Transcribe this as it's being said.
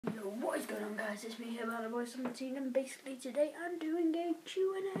What's going on, guys? It's me here, Boy17, and basically today I'm doing a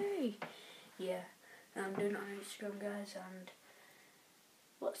Q&A. Yeah, I'm doing it on Instagram, guys, and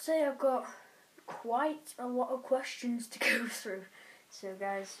let's say I've got quite a lot of questions to go through. So,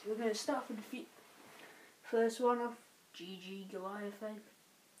 guys, we're going to start with the first one off. GG Goliath.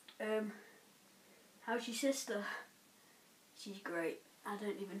 How's your sister? She's great. I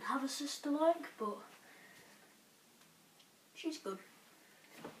don't even have a sister but she's good.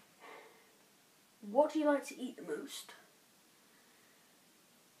 What do you like to eat the most?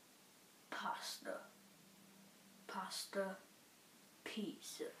 Pasta,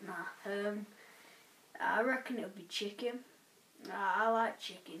 pizza. Nah. I reckon it'll be chicken. I like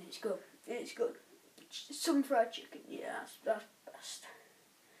chicken. It's good. It's good. Some fried chicken. Yeah, that's best.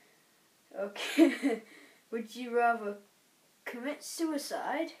 Okay. Would you rather commit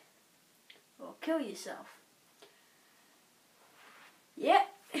suicide or kill yourself? Yeah,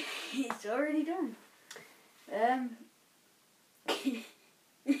 it's already done.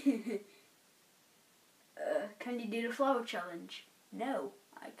 Can you do the flower challenge? No,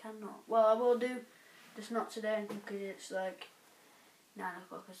 I cannot. Well, I will do, just not today because it's like 9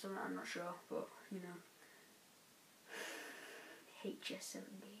 o'clock or something. I'm not sure, but you know.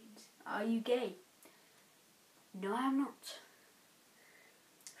 HS7 games. Are you gay? No, I'm not.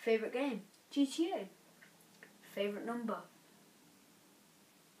 Favourite game? GTA. Favourite number?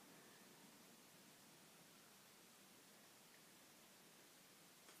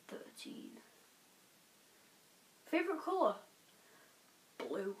 13. Favourite colour?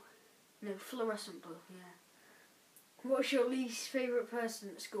 Blue. No, fluorescent blue, yeah. What's your least favourite person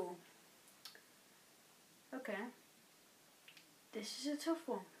at school? Okay. This is a tough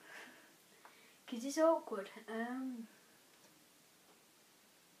one. Because it's awkward. I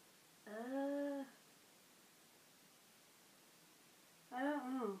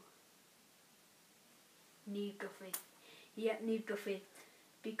don't know. Neve Guffey. Yeah, Neve Guffey.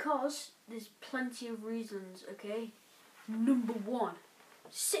 Because there's plenty of reasons, okay? Number one,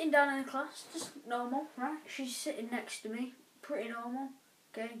 sitting down in class, just normal, right? She's sitting next to me, pretty normal,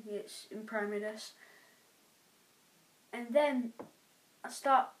 okay? It's in primary desk. And then I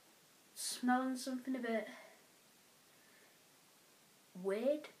start smelling something a bit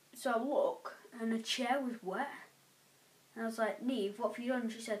weird. So I look, and the chair was wet. And I was like, Neve, what have you done?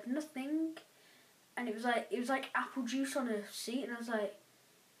 She said, nothing. And it was like apple juice on her seat, and I was like,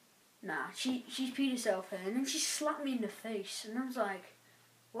 nah, she's peed herself here. And then she slapped me in the face, and I was like,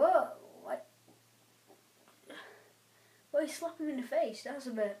 whoa, what? Why are you slapping me in the face? That's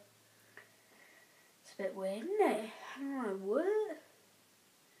a bit weird, isn't it? I'm like, what?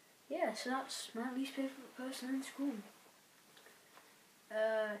 Yeah, so that's my least favourite person in school.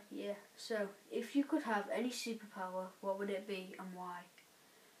 Yeah, so if you could have any superpower, what would it be and why?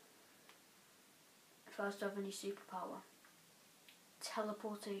 If I was to have any superpower,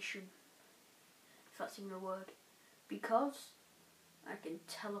 teleportation, if that's even a word, because I can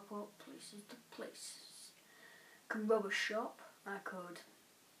teleport places to places. I can rob a shop. I could,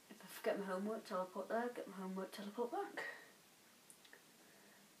 if I forget my homework, teleport there, get my homework, teleport back.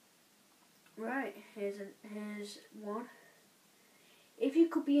 Right, here's one. If you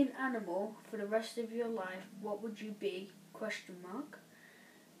could be an animal for the rest of your life, what would you be? Question mark.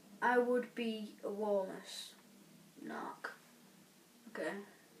 I would be a walrus. Narc. Okay.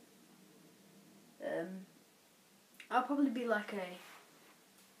 I'll probably be like I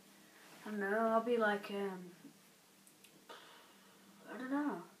don't know, I'll be like, I don't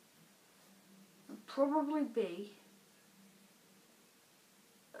know. I'll probably be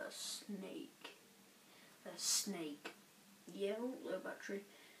a snake. A snake. Yeah, low battery.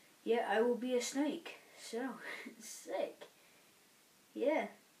 Yeah, I will be a snake. So, sick. Yeah.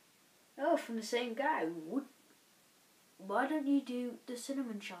 Oh, from the same guy. Why don't you do the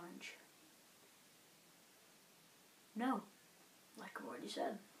cinnamon challenge? No. Like I've already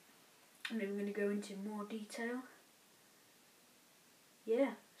said. I'm not even going to go into more detail.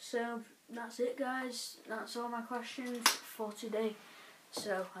 Yeah, so that's it, guys. That's all my questions for today.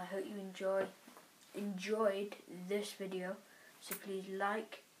 So I hope you enjoyed this video. So please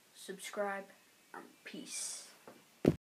like, subscribe, and peace.